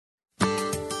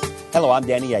Hello, I'm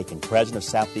Danny Aiken, President of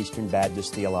Southeastern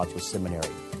Baptist Theological Seminary.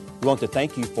 We want to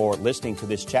thank you for listening to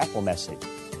this chapel message.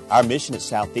 Our mission at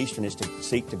Southeastern is to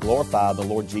seek to glorify the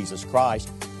Lord Jesus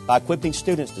Christ by equipping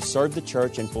students to serve the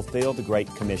church and fulfill the Great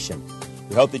Commission.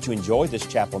 We hope that you enjoy this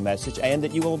chapel message and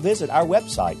that you will visit our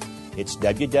website. It's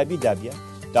www.sebts.edu.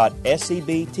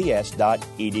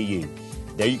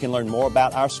 There you can learn more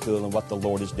about our school and what the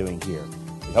Lord is doing here.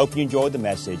 We hope you enjoyed the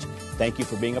message. Thank you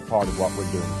for being a part of what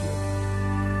we're doing here.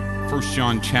 1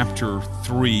 John chapter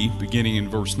 3, beginning in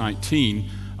verse 19,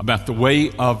 about the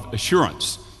way of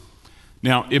assurance.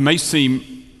 Now, it may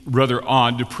seem rather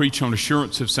odd to preach on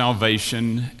assurance of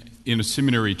salvation in a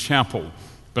seminary chapel,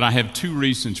 but I have two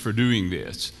reasons for doing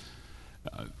this.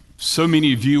 So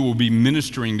many of you will be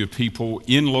ministering to people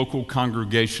in local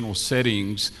congregational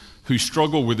settings who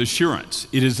struggle with assurance.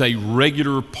 It is a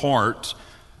regular part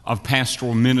of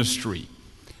pastoral ministry.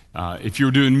 If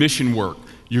you're doing mission work,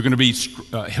 you're going to be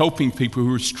helping people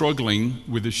who are struggling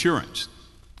with assurance.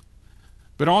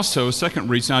 But also, a second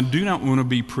reason, I do not want to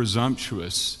be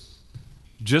presumptuous.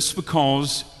 Just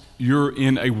because you're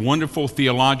in a wonderful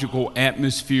theological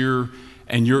atmosphere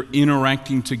and you're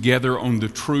interacting together on the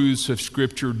truths of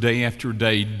Scripture day after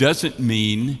day doesn't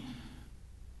mean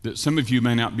that some of you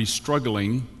may not be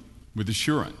struggling with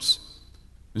assurance.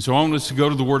 And so I want us to go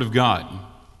to the Word of God.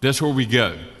 That's where we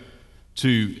go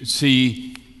to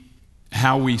see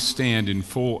how we stand in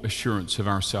full assurance of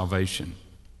our salvation.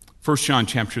 1 John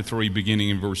chapter 3, beginning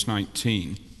in verse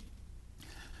 19.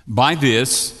 By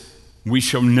this we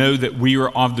shall know that we are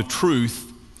of the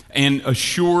truth and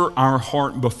assure our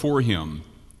heart before Him.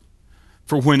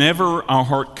 For whenever our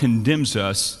heart condemns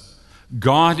us,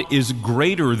 God is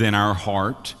greater than our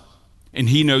heart, and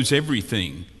He knows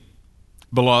everything.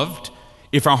 Beloved,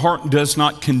 if our heart does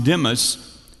not condemn us,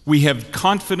 we have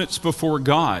confidence before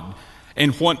God,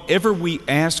 and whatever we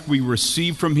ask we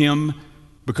receive from Him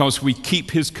because we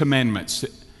keep His commandments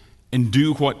and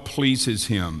do what pleases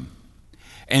Him.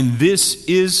 And this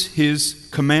is His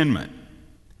commandment,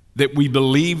 that we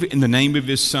believe in the name of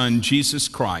His Son, Jesus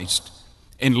Christ,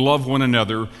 and love one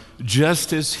another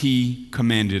just as He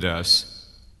commanded us.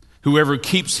 Whoever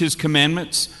keeps His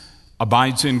commandments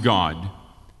abides in God,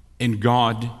 and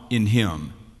God in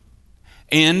him.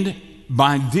 And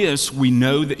by this we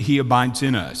know that He abides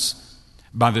in us,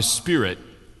 by the Spirit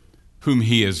whom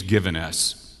He has given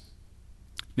us.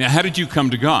 Now, how did you come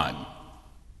to God?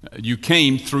 You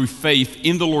came through faith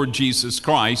in the Lord Jesus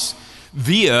Christ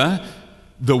via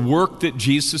the work that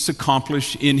Jesus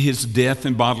accomplished in His death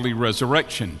and bodily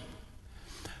resurrection.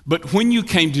 But when you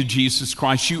came to Jesus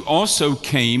Christ, you also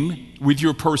came with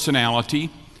your personality,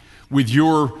 with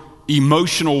your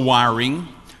emotional wiring.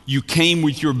 You came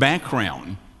with your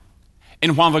background.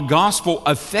 And while the gospel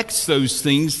affects those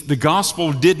things, the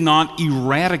gospel did not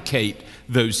eradicate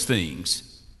those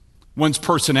things. One's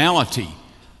personality,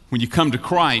 when you come to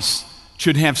Christ,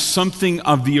 should have something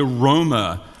of the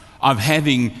aroma of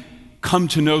having come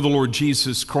to know the Lord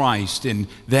Jesus Christ, and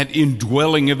that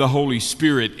indwelling of the Holy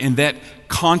Spirit, and that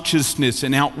consciousness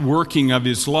and outworking of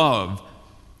His love.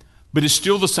 But it's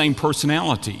still the same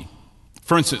personality.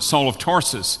 For instance, Saul of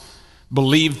Tarsus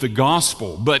believed the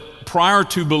gospel, but prior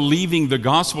to believing the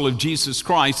gospel of Jesus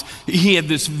Christ, he had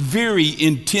this very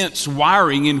intense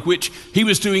wiring in which he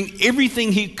was doing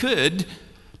everything he could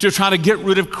to try to get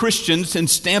rid of Christians and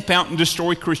stamp out and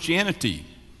destroy Christianity.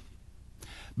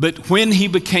 But when he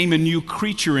became a new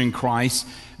creature in Christ,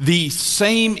 the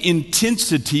same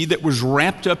intensity that was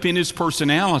wrapped up in his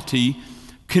personality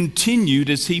continued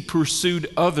as he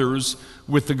pursued others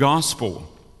with the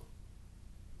gospel.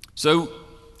 So,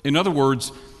 in other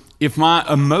words, if my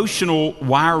emotional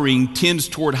wiring tends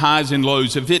toward highs and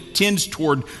lows, if it tends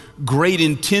toward great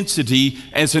intensity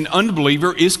as an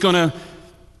unbeliever, it's going to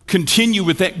continue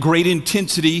with that great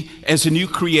intensity as a new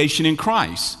creation in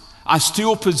Christ. I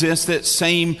still possess that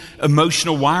same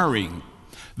emotional wiring.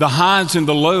 The highs and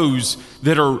the lows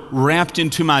that are wrapped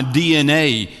into my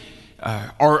DNA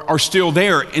are still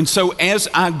there. And so as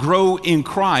I grow in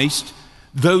Christ,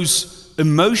 those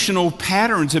emotional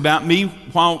patterns about me,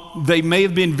 while they may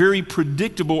have been very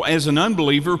predictable as an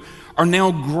unbeliever, are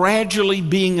now gradually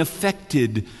being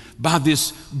affected by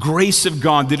this grace of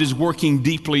God that is working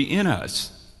deeply in us.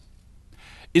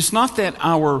 It's not that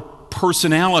our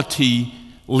personality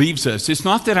leaves us. It's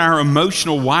not that our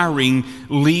emotional wiring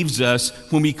leaves us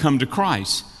when we come to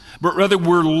Christ, but rather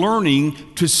we're learning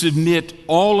to submit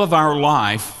all of our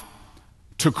life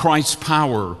to Christ's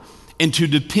power and to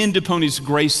depend upon His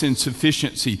grace and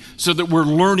sufficiency, so that we're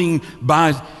learning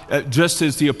by, just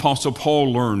as the Apostle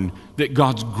Paul learned, that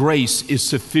God's grace is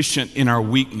sufficient in our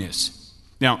weakness.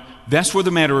 Now, that's where the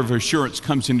matter of assurance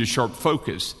comes into sharp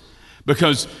focus.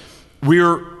 because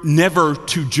we're never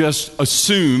to just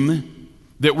assume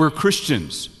that we're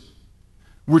Christians.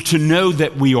 We're to know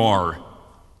that we are.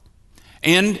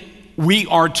 And we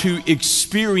are to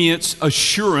experience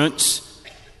assurance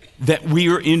that we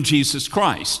are in Jesus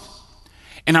Christ.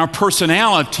 And our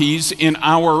personalities and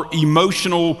our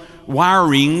emotional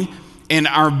wiring and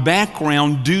our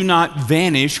background do not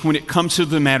vanish when it comes to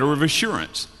the matter of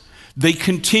assurance. They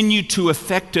continue to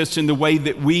affect us in the way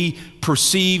that we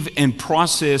perceive and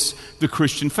process the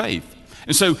Christian faith.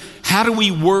 And so, how do we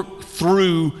work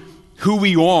through who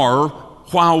we are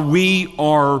while we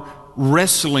are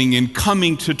wrestling and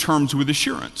coming to terms with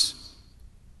assurance?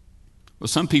 Well,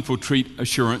 some people treat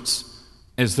assurance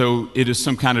as though it is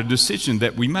some kind of decision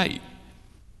that we made.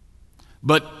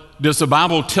 But does the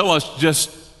Bible tell us just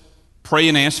pray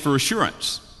and ask for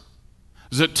assurance?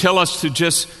 Does it tell us to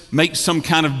just make some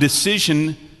kind of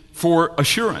decision for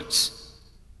assurance?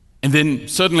 And then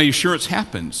suddenly assurance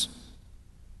happens.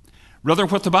 Rather,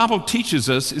 what the Bible teaches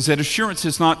us is that assurance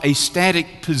is not a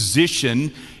static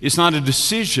position, it's not a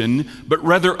decision, but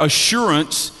rather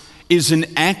assurance is an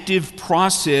active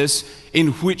process in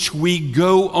which we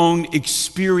go on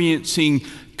experiencing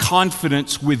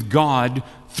confidence with God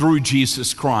through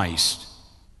Jesus Christ.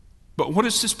 But what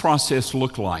does this process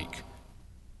look like?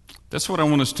 That's what I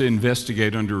want us to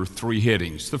investigate under 3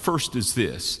 headings. The first is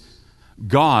this: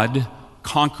 God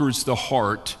conquers the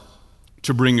heart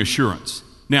to bring assurance.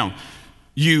 Now,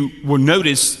 you will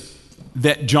notice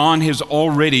that John has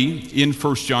already, in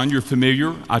 1 John, you're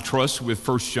familiar, I trust, with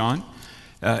 1 John.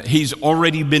 He's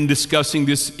already been discussing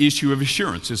this issue of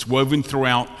assurance. It's woven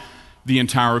throughout the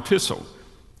entire epistle.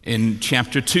 In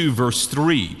chapter 2, verse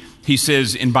 3, he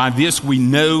says, "And by this we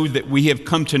know that we have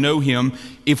come to know him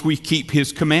if we keep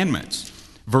his commandments."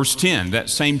 Verse 10, that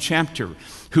same chapter,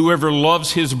 "Whoever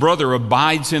loves his brother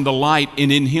abides in the light,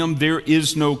 and in him there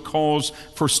is no cause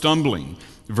for stumbling."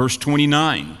 Verse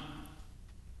 29,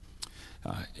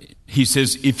 he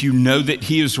says, "If you know that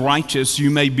he is righteous, you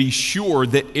may be sure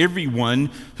that everyone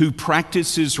who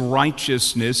practices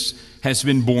righteousness has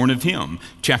been born of him."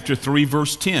 Chapter 3,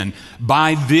 verse 10,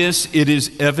 "By this it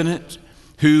is evident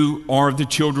who are the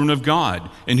children of God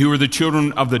and who are the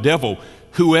children of the devil.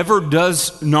 Whoever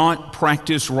does not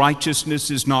practice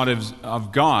righteousness is not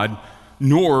of God,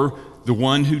 nor the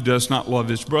one who does not love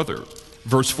his brother."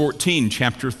 Verse 14,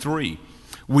 chapter 3,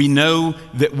 "We know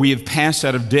that we have passed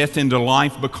out of death into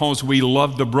life because we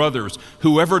love the brothers.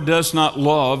 Whoever does not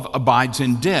love abides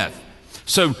in death."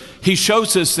 So he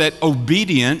shows us that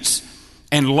obedience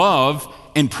and love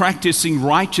and practicing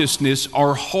righteousness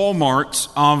are hallmarks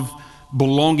of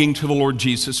belonging to the Lord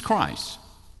Jesus Christ.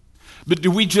 But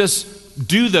do we just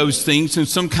do those things in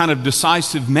some kind of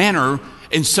decisive manner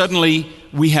and suddenly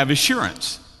we have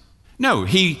assurance? No,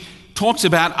 he talks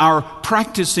about our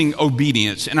practicing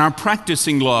obedience and our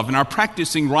practicing love and our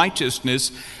practicing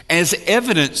righteousness as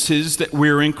evidences that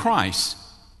we're in Christ.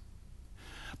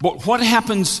 But what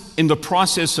happens in the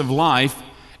process of life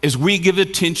as we give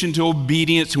attention to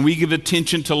obedience and we give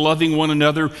attention to loving one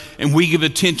another and we give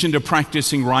attention to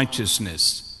practicing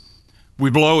righteousness? We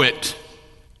blow it.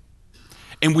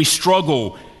 And we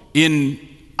struggle in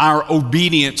our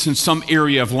obedience in some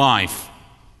area of life.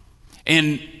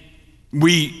 And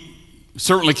we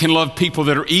certainly can love people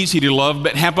that are easy to love,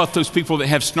 but how about those people that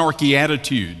have snarky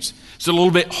attitudes? It's a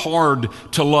little bit hard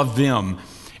to love them.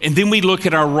 And then we look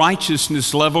at our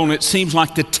righteousness level and it seems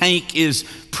like the tank is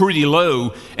pretty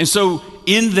low. And so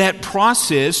in that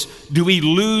process, do we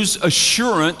lose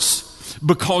assurance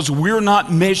because we're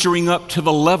not measuring up to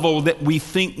the level that we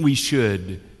think we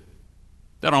should?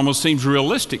 That almost seems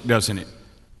realistic, doesn't it?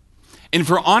 And if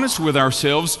we're honest with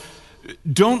ourselves,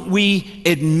 don't we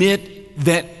admit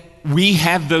that we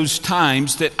have those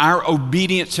times that our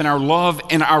obedience and our love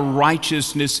and our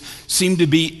righteousness seem to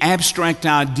be abstract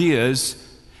ideas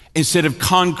instead of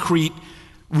concrete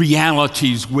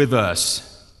realities with us?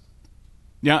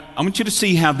 Now, I want you to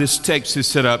see how this text is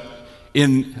set up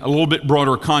in a little bit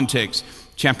broader context.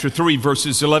 Chapter 3,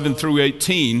 verses 11 through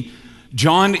 18,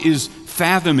 John is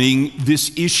fathoming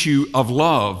this issue of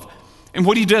love. And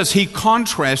what he does, he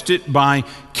contrasts it by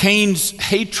Cain's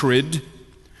hatred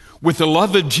with the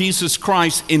love of Jesus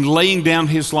Christ in laying down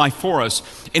his life for us.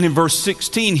 And in verse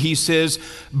 16, he says,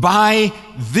 "By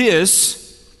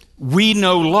this we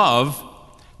know love,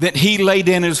 that he laid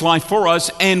down his life for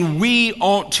us, and we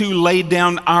ought to lay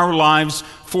down our lives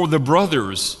for the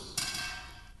brothers."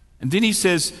 And then he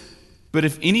says, "But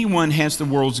if anyone has the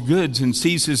world's goods and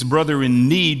sees his brother in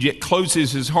need, yet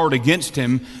closes his heart against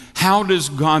him, how does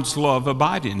God's love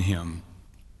abide in him?"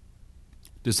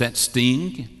 Does that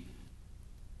sting?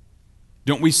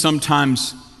 Don't we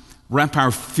sometimes wrap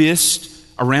our fist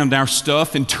around our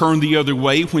stuff and turn the other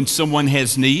way when someone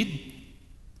has need?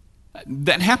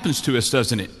 That happens to us,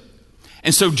 doesn't it?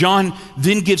 And so John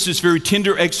then gives this very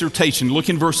tender exhortation. Look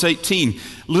in verse 18.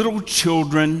 Little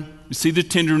children, you see the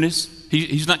tenderness?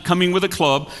 He's not coming with a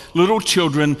club. Little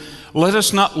children, let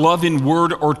us not love in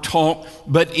word or talk,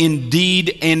 but in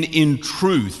deed and in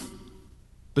truth.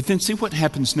 But then see what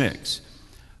happens next.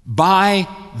 By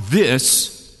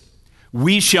this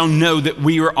we shall know that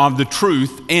we are of the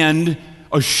truth and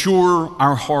assure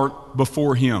our heart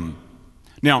before him.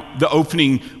 Now, the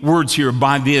opening words here,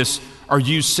 by this, are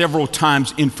used several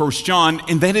times in 1 John,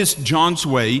 and that is John's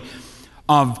way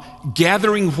of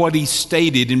gathering what he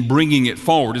stated and bringing it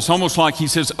forward. It's almost like he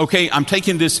says, okay, I'm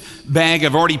taking this bag,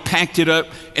 I've already packed it up,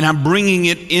 and I'm bringing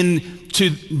it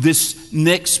into this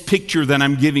next picture that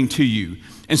I'm giving to you.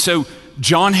 And so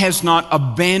John has not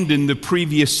abandoned the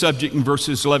previous subject in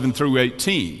verses 11 through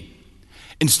 18.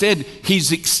 Instead,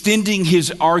 he's extending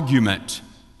his argument.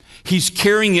 He's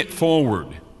carrying it forward.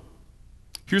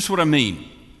 Here's what I mean.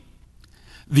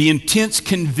 The intense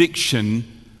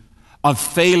conviction of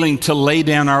failing to lay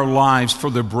down our lives for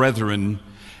the brethren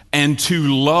and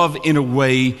to love in a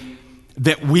way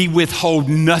that we withhold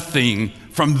nothing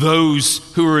from those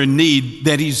who are in need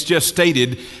that he's just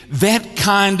stated, that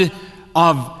kind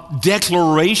of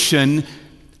declaration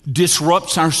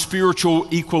disrupts our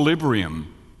spiritual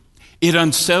equilibrium. It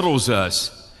unsettles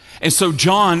us. And so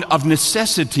John, of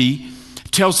necessity,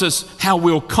 tells us how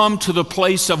we'll come to the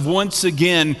place of once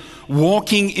again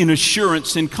walking in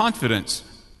assurance and confidence.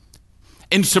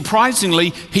 And surprisingly,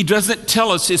 he doesn't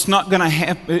tell us it's not going to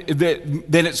happen,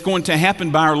 that it's going to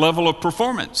happen by our level of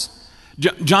performance.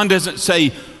 John doesn't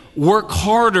say, work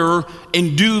harder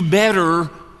and do better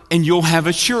and you'll have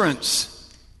assurance.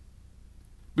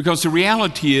 Because the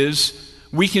reality is,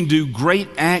 we can do great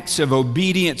acts of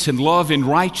obedience and love and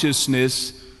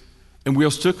righteousness, and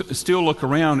we'll still look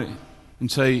around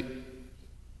and say,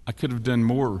 I could have done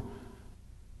more.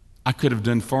 I could have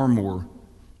done far more.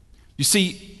 You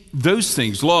see, those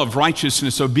things, love,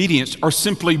 righteousness, obedience, are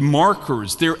simply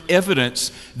markers. They're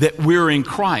evidence that we're in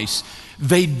Christ.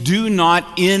 They do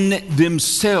not in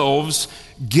themselves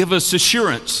give us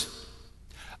assurance.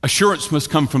 Assurance must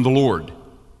come from the Lord.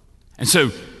 And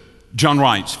so John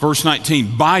writes, verse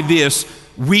 19, by this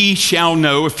we shall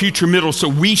know, a future middle, so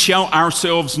we shall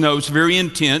ourselves know. It's very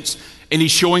intense, and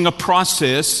he's showing a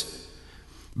process.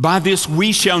 By this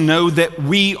we shall know that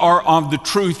we are of the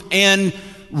truth and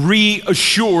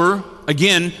reassure,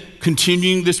 again,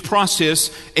 continuing this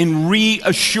process, and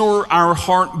reassure our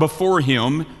heart before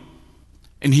him.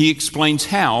 And he explains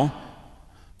how.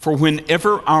 For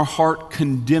whenever our heart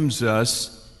condemns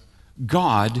us,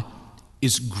 God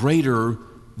is greater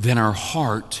than our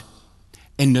heart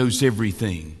and knows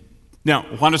everything. Now,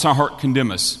 why does our heart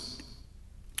condemn us?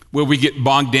 Well, we get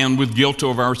bogged down with guilt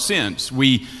over our sins.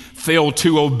 We fail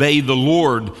to obey the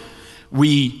Lord.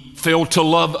 We fail to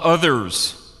love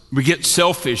others. We get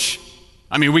selfish.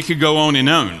 I mean, we could go on and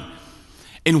on.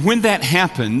 And when that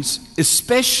happens,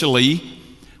 especially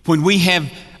when we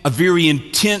have a very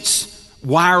intense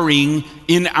wiring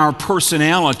in our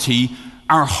personality,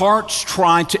 our hearts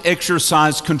try to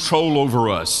exercise control over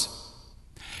us.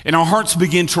 And our hearts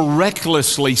begin to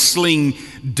recklessly sling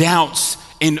doubts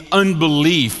and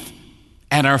unbelief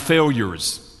at our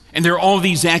failures. And there are all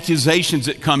these accusations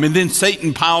that come, and then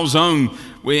Satan piles on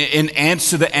and adds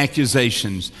to the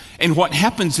accusations. And what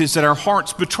happens is that our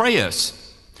hearts betray us.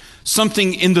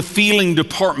 Something in the feeling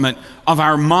department of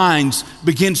our minds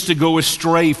begins to go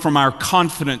astray from our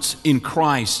confidence in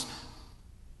Christ.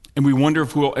 And we wonder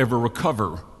if we'll ever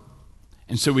recover.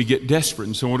 And so we get desperate.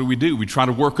 And so what do? We try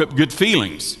to work up good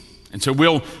feelings. And so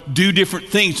we'll do different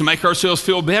things to make ourselves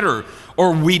feel better.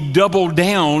 Or we double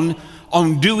down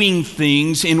on doing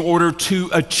things in order to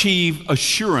achieve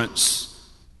assurance.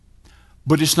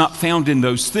 But it's not found in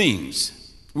those things.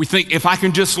 We think, if I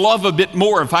can just love a bit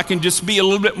more, if I can just be a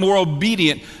little bit more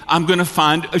obedient, I'm going to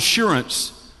find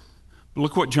assurance. But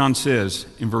look what John says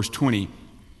in verse 20.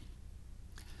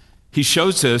 He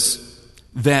shows us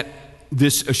that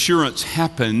this assurance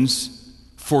happens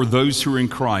for those who are in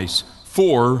Christ.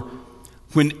 For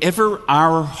whenever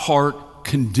our heart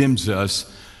condemns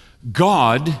us,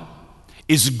 God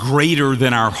is greater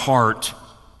than our heart,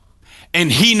 and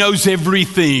he knows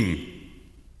everything.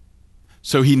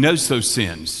 So he knows those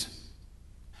sins.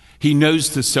 He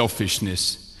knows the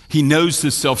selfishness. He knows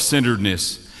the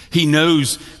self-centeredness. He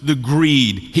knows the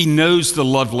greed. He knows the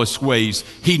loveless ways.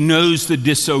 He knows the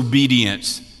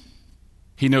disobedience.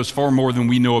 He knows far more than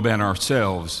we know about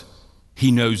ourselves.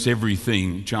 He knows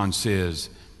everything, John says.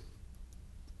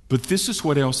 But this is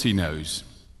what else he knows.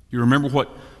 You remember what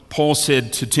Paul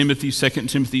said to Timothy, 2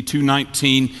 Timothy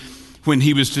 2:19, when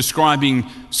he was describing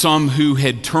some who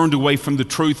had turned away from the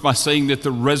truth by saying that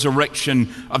the resurrection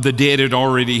of the dead had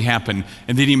already happened.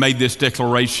 And then he made this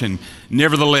declaration,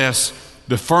 nevertheless,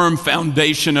 the firm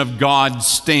foundation of God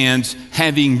stands,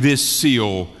 having this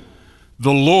seal,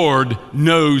 the Lord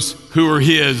knows who are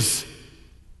his.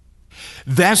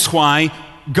 That's why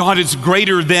God is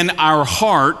greater than our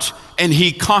heart, and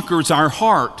he conquers our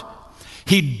heart.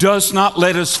 He does not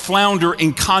let us flounder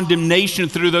in condemnation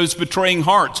through those betraying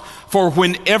hearts. For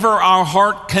whenever our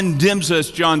heart condemns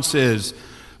us, John says,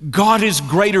 God is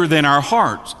greater than our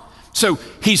heart. So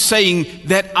he's saying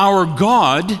that our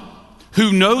God,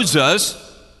 who knows us,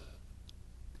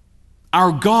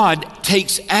 our God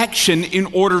takes action in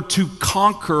order to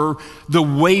conquer the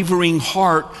wavering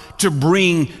heart, to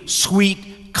bring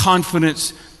sweet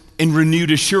confidence and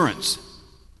renewed assurance.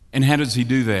 And how does he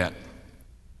do that?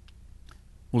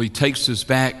 Well, he takes us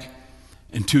back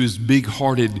into his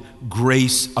big-hearted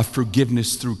grace of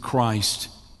forgiveness through Christ.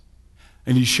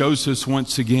 And he shows us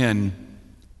once again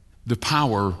the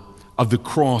power of the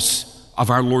cross of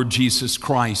our Lord Jesus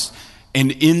Christ.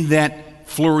 And in that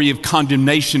flurry of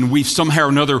condemnation, we've somehow or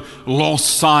another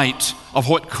lost sight of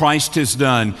what Christ has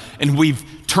done. And we've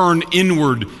turned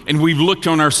inward, and we've looked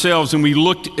on ourselves, and we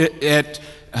looked at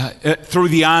through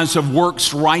the eyes of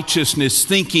works righteousness,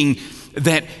 thinking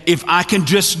that if I can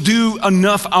just do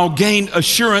enough, I'll gain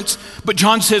assurance. But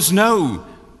John says, no.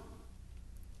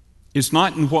 It's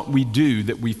not in what we do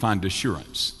that we find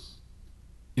assurance.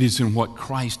 It is in what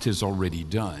Christ has already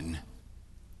done.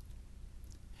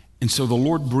 And so the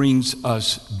Lord brings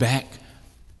us back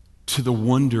to the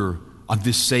wonder of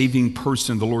this saving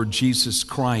person, the Lord Jesus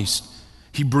Christ.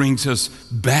 He brings us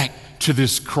back to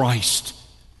this Christ.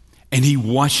 And he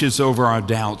washes over our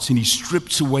doubts, and he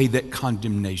strips away that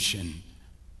condemnation.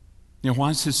 Now,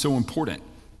 why is this so important?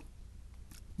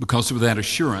 Because without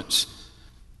assurance,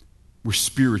 we're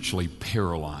spiritually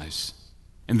paralyzed.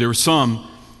 And there are some,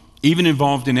 even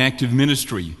involved in active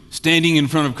ministry, standing in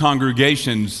front of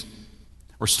congregations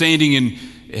or standing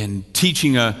and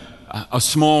teaching a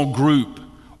small group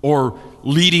or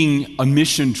leading a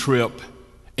mission trip,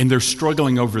 and they're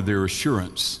struggling over their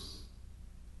assurance.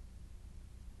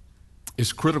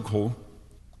 It's critical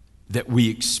that we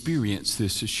experience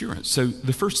this assurance. So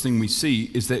the first thing we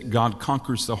see is that God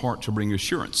conquers the heart to bring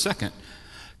assurance. Second,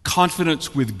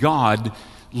 confidence with God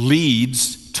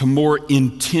leads to more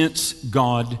intense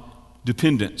God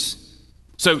dependence.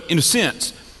 So in a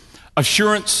sense,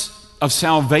 assurance of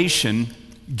salvation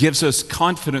gives us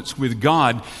confidence with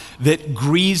God that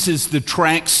greases the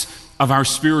tracks of our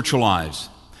spiritual lives.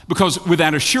 Because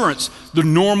without assurance, the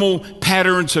normal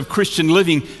patterns of Christian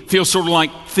living feel sort of like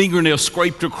fingernails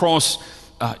scraped across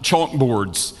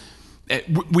chalkboards.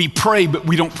 We pray, but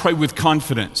we don't pray with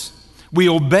confidence. We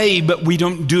obey, but we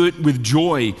don't do it with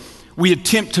joy. We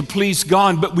attempt to please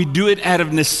God, but we do it out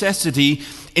of necessity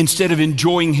instead of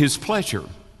enjoying his pleasure.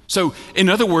 So, in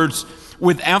other words,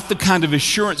 without the kind of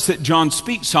assurance that John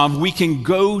speaks of, we can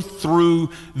go through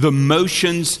the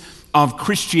motions of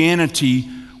Christianity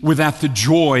without the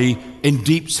joy and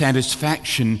deep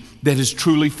satisfaction that is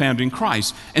truly found in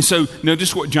Christ. And so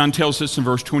notice what John tells us in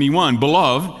verse 21.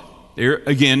 Beloved, there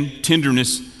again,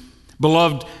 tenderness.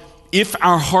 Beloved, if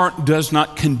our heart does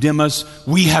not condemn us,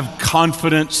 we have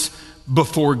confidence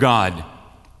before God.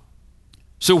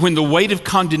 So when the weight of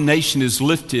condemnation is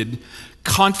lifted,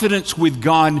 confidence with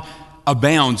God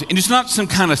abounds. And it's not some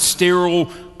kind of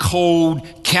sterile, cold,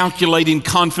 calculating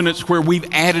confidence where we've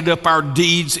added up our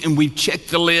deeds and we've checked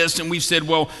the list and we've said,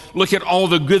 well, look at all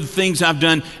the good things I've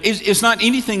done. It's not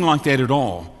anything like that at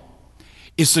all.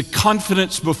 It's a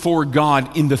confidence before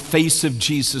God in the face of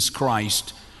Jesus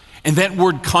Christ. And that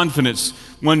word confidence,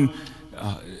 one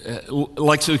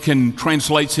lexicon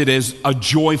translates it as a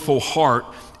joyful heart.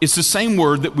 It's the same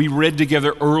word that we read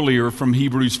together earlier from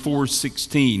Hebrews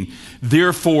 4:16.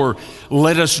 Therefore,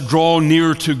 let us draw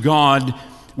near to God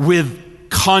with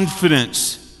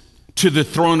confidence to the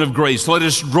throne of grace. Let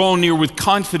us draw near with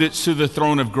confidence to the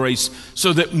throne of grace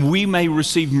so that we may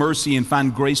receive mercy and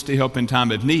find grace to help in time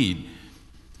of need.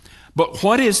 But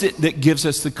what is it that gives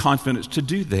us the confidence to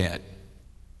do that?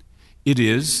 It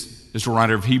is, as the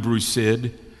writer of Hebrews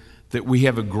said, that we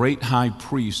have a great high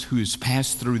priest who has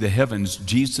passed through the heavens,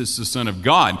 Jesus, the Son of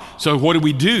God. So what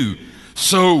do?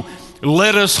 So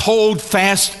let us hold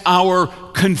fast our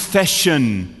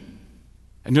confession.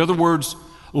 In other words,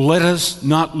 let us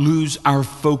not lose our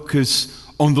focus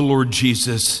on the Lord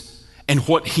Jesus and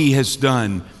what he has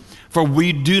done. For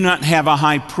we do not have a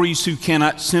high priest who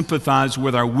cannot sympathize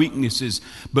with our weaknesses,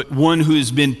 but one who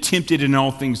has been tempted in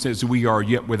all things as we are,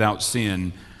 yet without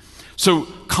sin. So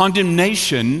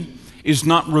condemnation is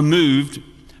not removed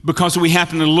because we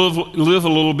happen to live a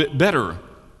little bit better.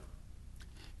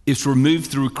 It's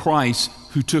removed through Christ,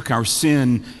 who took our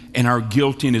sin and our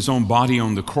guilt in his own body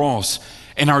on the cross.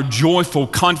 And our joyful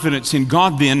confidence in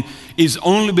God then is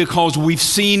only because we've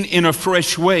seen in a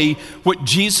fresh way what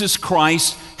Jesus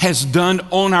Christ has done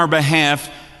on our behalf,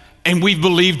 and we've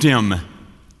believed him.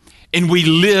 And we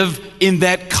live in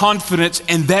that confidence,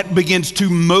 and that begins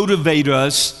to motivate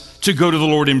us to go to the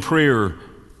Lord in prayer.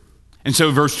 And so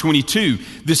verse 22,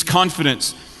 this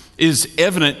confidence is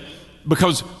evident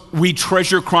because we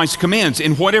treasure Christ's commands.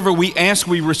 And whatever we ask,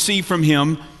 we receive from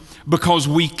him because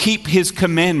we keep his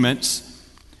commandments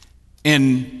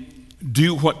and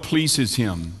do what pleases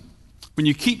him. When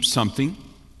you keep something,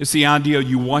 it's the idea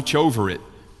you watch over it,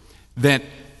 that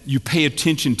you pay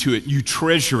attention to it, you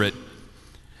treasure it.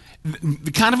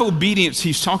 The kind of obedience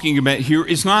he's talking about here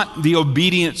is not the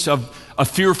obedience of a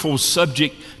fearful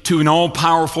subject to an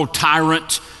all-powerful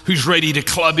tyrant who's ready to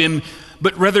club him,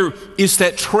 but rather it's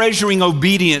that treasuring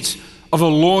obedience of a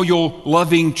loyal,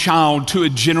 loving child to a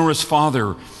generous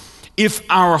father. If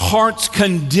our hearts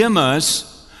condemn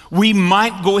us, we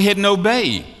might go ahead and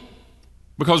obey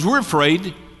because we're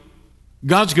afraid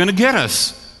God's going to get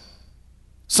us.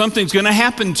 Something's going to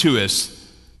happen to us.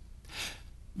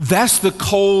 That's the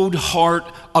cold heart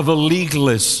of a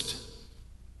legalist.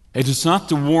 It is not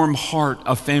the warm heart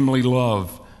of family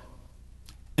love.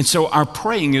 And so our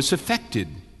praying is affected,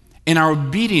 and our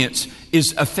obedience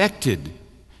is affected.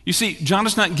 You see, John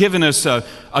is not giving us a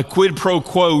quid pro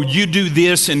quo, you do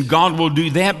this and God will do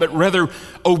that, but rather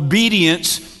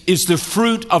obedience is the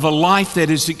fruit of a life that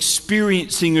is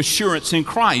experiencing assurance in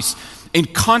Christ.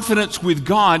 And confidence with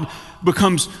God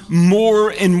becomes more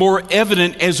and more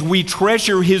evident as we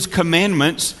treasure his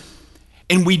commandments,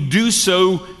 and we do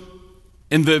so,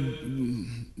 and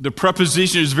the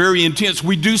preposition is very intense,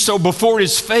 we do so before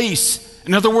his face.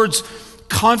 In other words,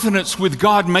 confidence with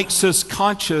God makes us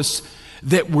conscious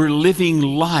that we're living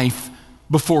life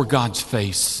before God's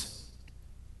face.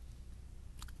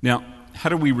 Now, how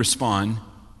do we respond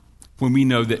when we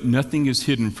know that nothing is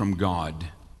hidden from God?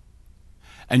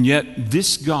 And yet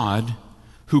this God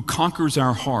who conquers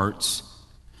our hearts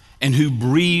and who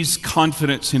breathes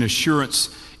confidence and assurance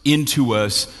into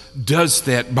us does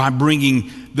that by bringing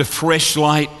the fresh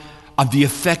light of the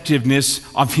effectiveness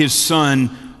of his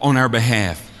Son on our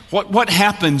behalf. What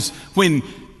happens when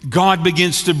God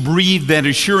begins to breathe that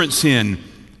assurance in?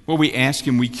 Well, we ask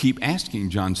and we keep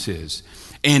asking, John says.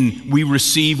 And we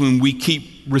receive when we keep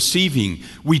receiving.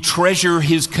 We treasure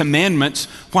his commandments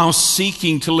while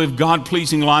seeking to live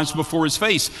God-pleasing lives before his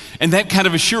face. And that kind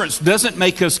of assurance doesn't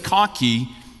make us cocky,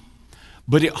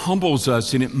 but it humbles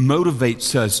us and it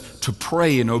motivates us to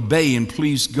pray and obey and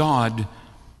please God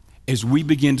as we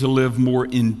begin to live more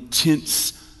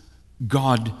intense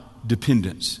God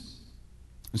dependence.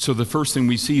 And so the first thing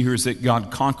we see here is that God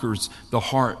conquers the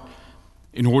heart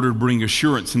in order to bring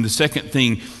assurance. And the second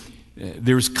thing,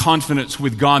 there's confidence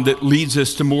with God that leads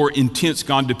us to more intense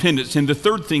God dependence. And the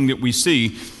third thing that we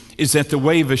see is that the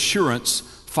way of assurance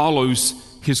follows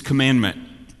his commandment.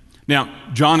 Now,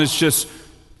 John has just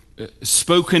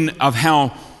spoken of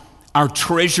how our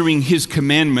treasuring his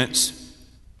commandments,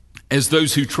 as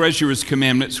those who treasure his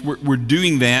commandments, we're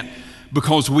doing that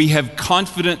because we have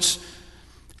confidence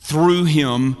through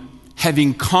him,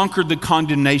 having conquered the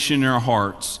condemnation in our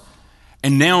hearts.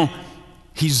 And now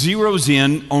he zeroes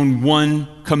in on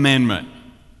one commandment.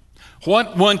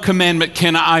 What one commandment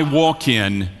can I walk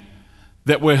in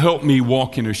that will help me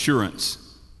walk in assurance?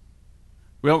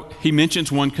 Well, he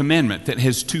mentions one commandment that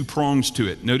has two prongs to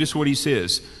it. Notice what he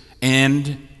says.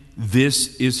 And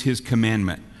this is his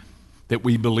commandment, that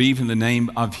we believe in the name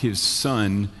of his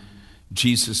Son,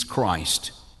 Jesus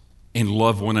Christ, and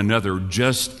love one another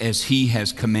just as he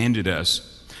has commanded us.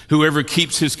 Whoever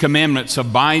keeps his commandments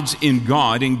abides in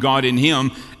God and God in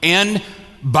him. And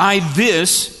by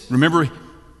this, remember,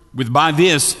 by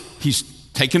this, he's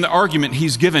taken the argument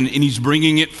he's given and he's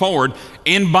bringing it forward.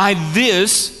 And by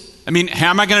this, how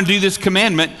am I going to do this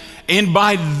commandment? And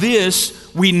by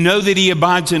this, we know that he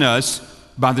abides in us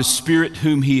by the Spirit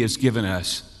whom he has given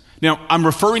us. Now, I'm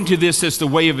referring to this as the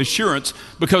way of assurance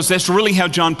because that's really how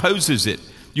John poses it.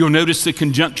 You'll notice the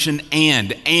conjunction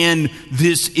and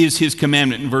this is his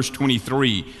commandment in verse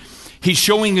 23. He's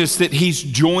showing us that he's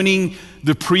joining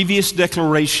the previous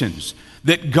declarations,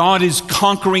 that God is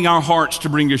conquering our hearts to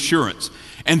bring assurance,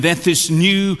 and that this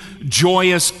new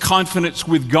joyous confidence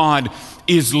with God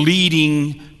is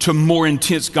leading to more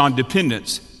intense God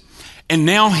dependence. And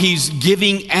now he's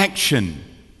giving action.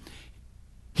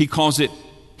 He calls it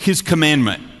his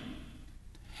commandment.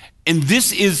 And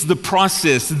this is the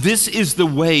process. This is the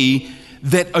way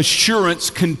that assurance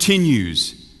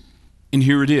continues. And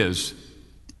here it is.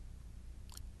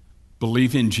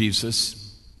 Believe in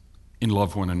Jesus and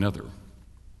love one another.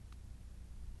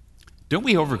 Don't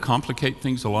we overcomplicate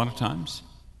things a lot of times?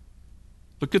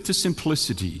 Look at the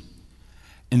simplicity.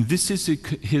 And this is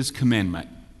his commandment,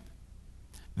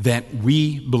 that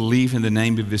we believe in the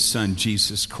name of his Son,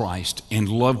 Jesus Christ, and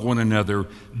love one another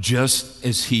just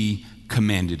as he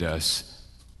commanded us.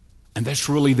 And that's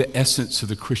really the essence of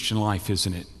the Christian life,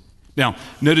 isn't it? Now,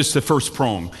 notice the first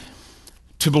prong.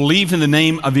 To believe in the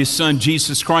name of his Son,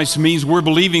 Jesus Christ, means we're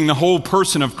believing the whole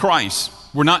person of Christ.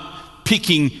 We're not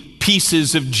picking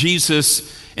pieces of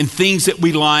Jesus and things that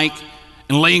we like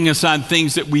and laying aside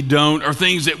things that we don't, or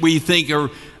things that we think are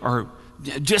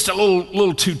just a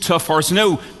little too tough for us.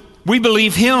 No, we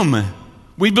believe him.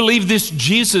 We believe this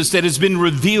Jesus that has been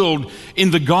revealed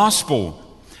in the gospel.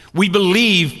 We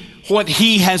believe what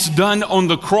he has done on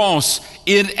the cross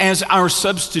as our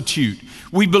substitute.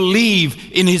 We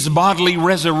believe in his bodily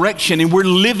resurrection, and we're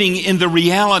living in the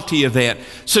reality of that.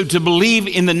 So to believe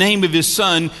in the name of his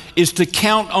Son is to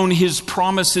count on his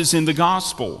promises in the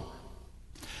gospel.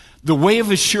 The way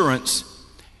of assurance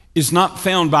is not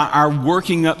found by our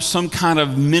working up some kind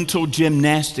of mental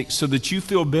gymnastics so that you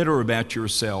feel better about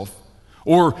yourself,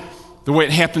 or the way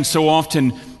it happens so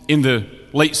often in the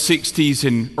late 60s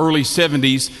and early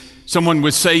 70s. Someone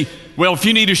would say, well, if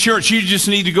you need assurance, you just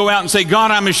need to go out and say,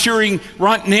 God, I'm assuring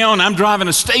right now, and I'm driving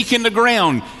a stake in the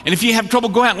ground. And if you have trouble,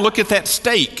 go out and look at that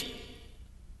stake.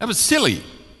 That was silly.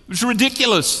 It was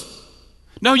ridiculous.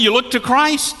 No, you look to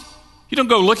Christ. You don't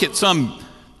go look at some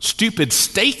stupid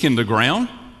stake in the ground.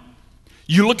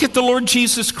 You look at the Lord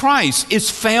Jesus Christ.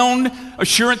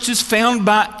 Assurance is found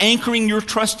by anchoring your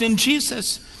trust in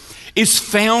Jesus. It's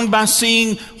found by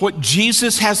seeing what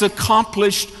Jesus has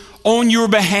accomplished on your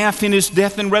behalf in his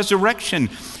death and resurrection.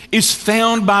 Is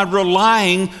found by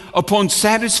relying upon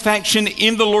satisfaction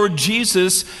in the Lord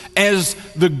Jesus as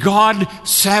the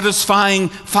God-satisfying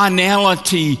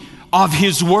finality of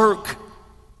his work.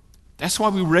 That's why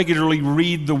we regularly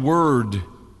read the Word,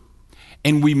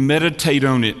 and we meditate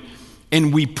on it,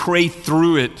 and we pray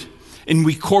through it, and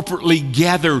we corporately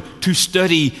gather to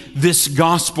study this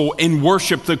gospel and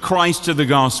worship the Christ of the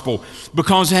gospel.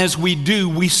 Because as we do,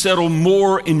 we settle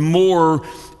more and more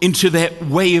into that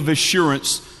way of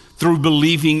assurance through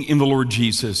believing in the Lord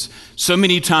Jesus. So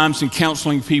many times in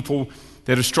counseling people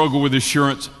that have struggled with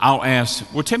assurance, I'll ask,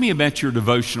 well, tell me about your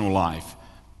devotional life.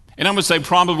 And I'm going to say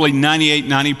probably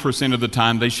 90% of the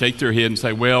time they shake their head and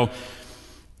say, well,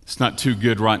 it's not too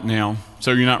good right now.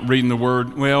 So you're not reading the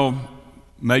Word? Well,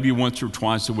 maybe once or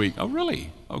twice a week. Oh,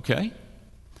 really? Okay.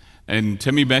 And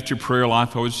tell me about your prayer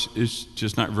life. Oh, it's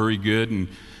just not very good. And,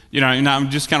 and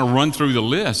I'm just kind of run through the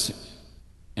list.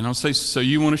 And I'll say, so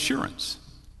you want assurance?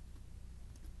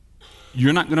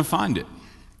 You're not going to find it.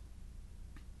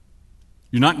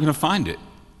 You're not going to find it.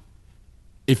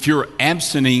 If you're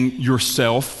absenting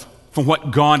yourself from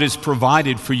what God has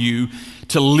provided for you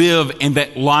to live in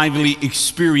that lively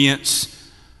experience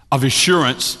of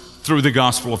assurance through the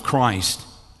gospel of Christ.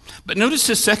 But notice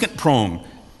the second prong.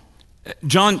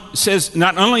 John says,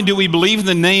 not only do we believe in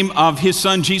the name of his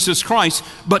Son, Jesus Christ,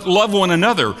 but love one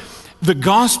another. The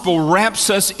gospel wraps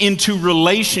us into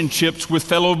relationships with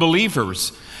fellow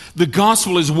believers. The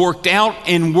gospel is worked out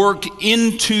and worked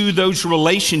into those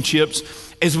relationships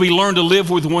as we learn to live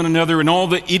with one another in all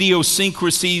the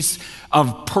idiosyncrasies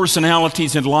of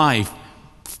personalities in life.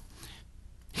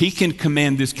 He can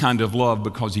command this kind of love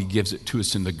because he gives it to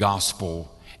us in the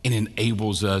gospel and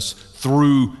enables us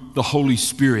through the Holy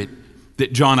Spirit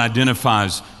that John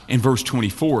identifies in verse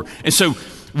 24. And so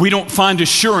we don't find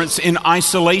assurance in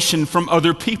isolation from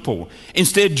other people.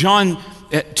 Instead, John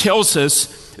tells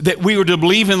us that we are to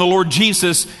believe in the Lord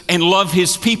Jesus and love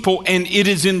his people, and it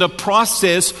is in the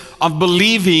process of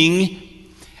believing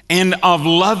and of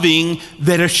loving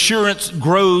that assurance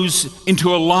grows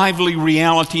into a lively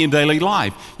reality in daily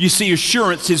life. You see,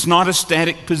 assurance is not a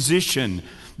static position.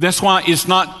 That's why it's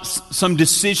not some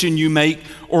decision you make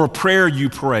or a prayer you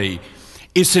pray.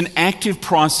 It's an active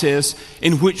process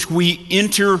in which we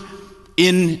enter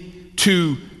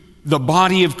into the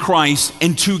body of Christ,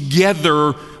 and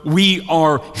together we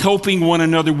are helping one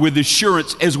another with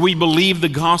assurance as we believe the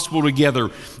gospel together,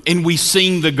 and we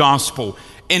sing the gospel,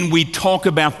 and we talk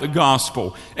about the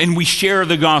gospel, and we share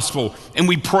the gospel, and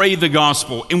we pray the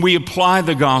gospel, and we apply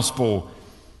the gospel.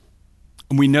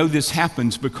 And we know this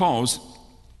happens because,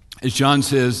 as John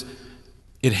says,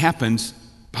 it happens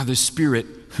by the Spirit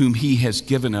whom he has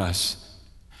given us.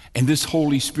 And this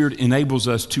Holy Spirit enables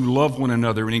us to love one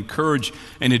another and encourage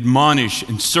and admonish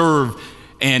and serve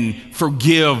and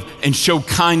forgive and show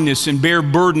kindness and bear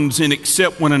burdens and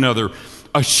accept one another.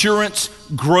 Assurance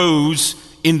grows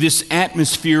in this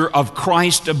atmosphere of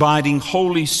Christ abiding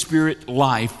Holy Spirit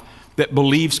life that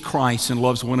believes Christ and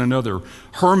loves one another.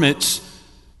 Hermits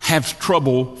have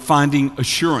trouble finding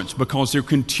assurance because they're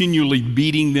continually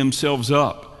beating themselves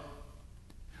up.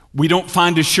 We don't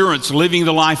find assurance living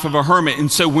the life of a hermit. And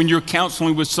so when you're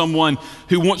counseling with someone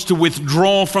who wants to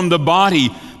withdraw from the body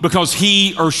because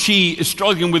he or she is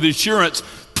struggling with assurance,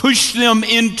 push them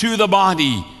into the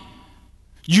body.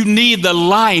 You need the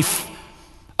life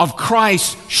of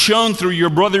Christ shown through your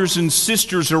brothers and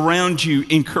sisters around you,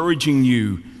 encouraging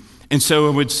you. And so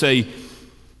I would say,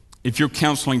 if you're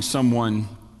counseling someone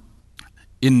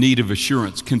in need of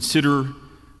assurance, consider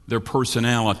their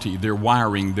personality, their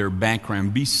wiring, their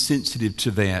background. Be sensitive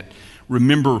to that.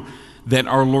 Remember that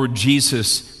our Lord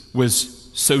Jesus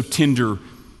was so tender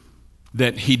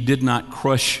that he did not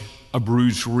crush a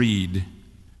bruised reed.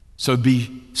 So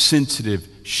be sensitive.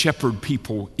 Shepherd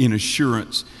people in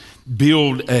assurance.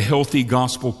 Build a healthy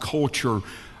gospel culture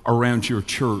around your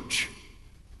church.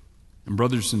 And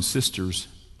brothers and sisters,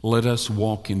 let us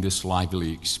walk in this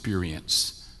lively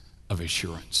experience of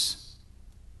assurance.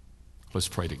 Let's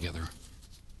pray together.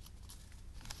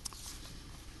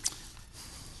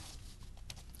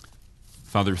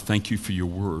 Father, thank you for your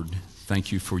word.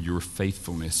 Thank you for your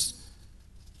faithfulness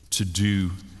to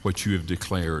do what you have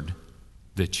declared,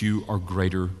 that you are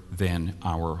greater than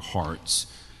our hearts.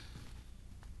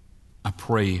 I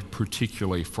pray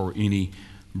particularly for any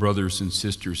brothers and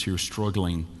sisters here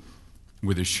struggling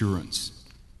with assurance,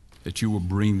 that you will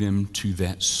bring them to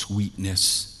that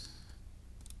sweetness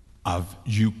of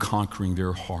you conquering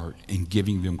their heart and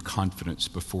giving them confidence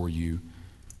before you.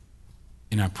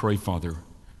 And I pray, Father,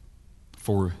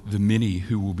 for the many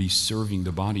who will be serving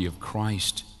the body of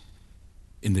Christ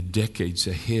in the decades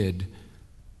ahead,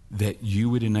 that you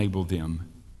would enable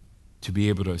them to be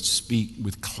able to speak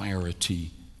with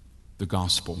clarity the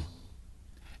gospel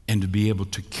and to be able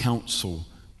to counsel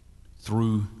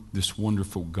through this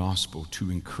wonderful gospel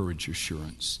to encourage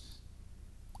assurance.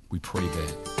 We pray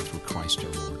that through Christ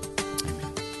our Lord.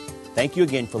 Amen. Thank you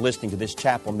again for listening to this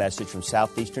chapel message from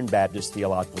Southeastern Baptist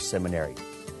Theological Seminary.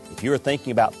 If you are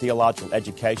thinking about theological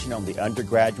education on the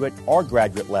undergraduate or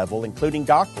graduate level, including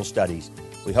doctoral studies,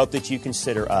 we hope that you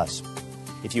consider us.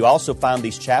 If you also find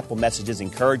these chapel messages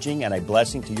encouraging and a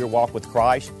blessing to your walk with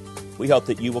Christ, we hope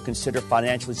that you will consider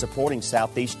financially supporting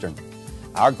Southeastern.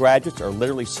 Our graduates are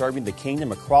literally serving the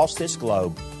kingdom across this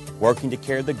globe, working to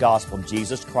carry the gospel of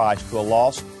Jesus Christ to a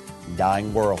lost and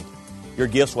dying world. Your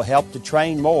gifts will help to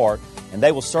train more, and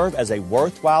they will serve as a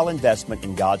worthwhile investment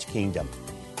in God's kingdom.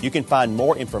 You can find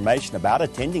more information about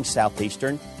attending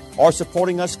Southeastern or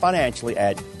supporting us financially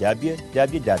at www.sebts.edu.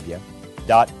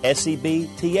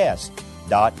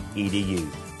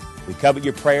 We covet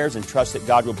your prayers and trust that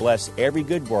God will bless every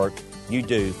good work you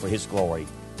do for His glory.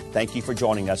 Thank you for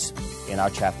joining us in our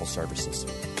chapel services.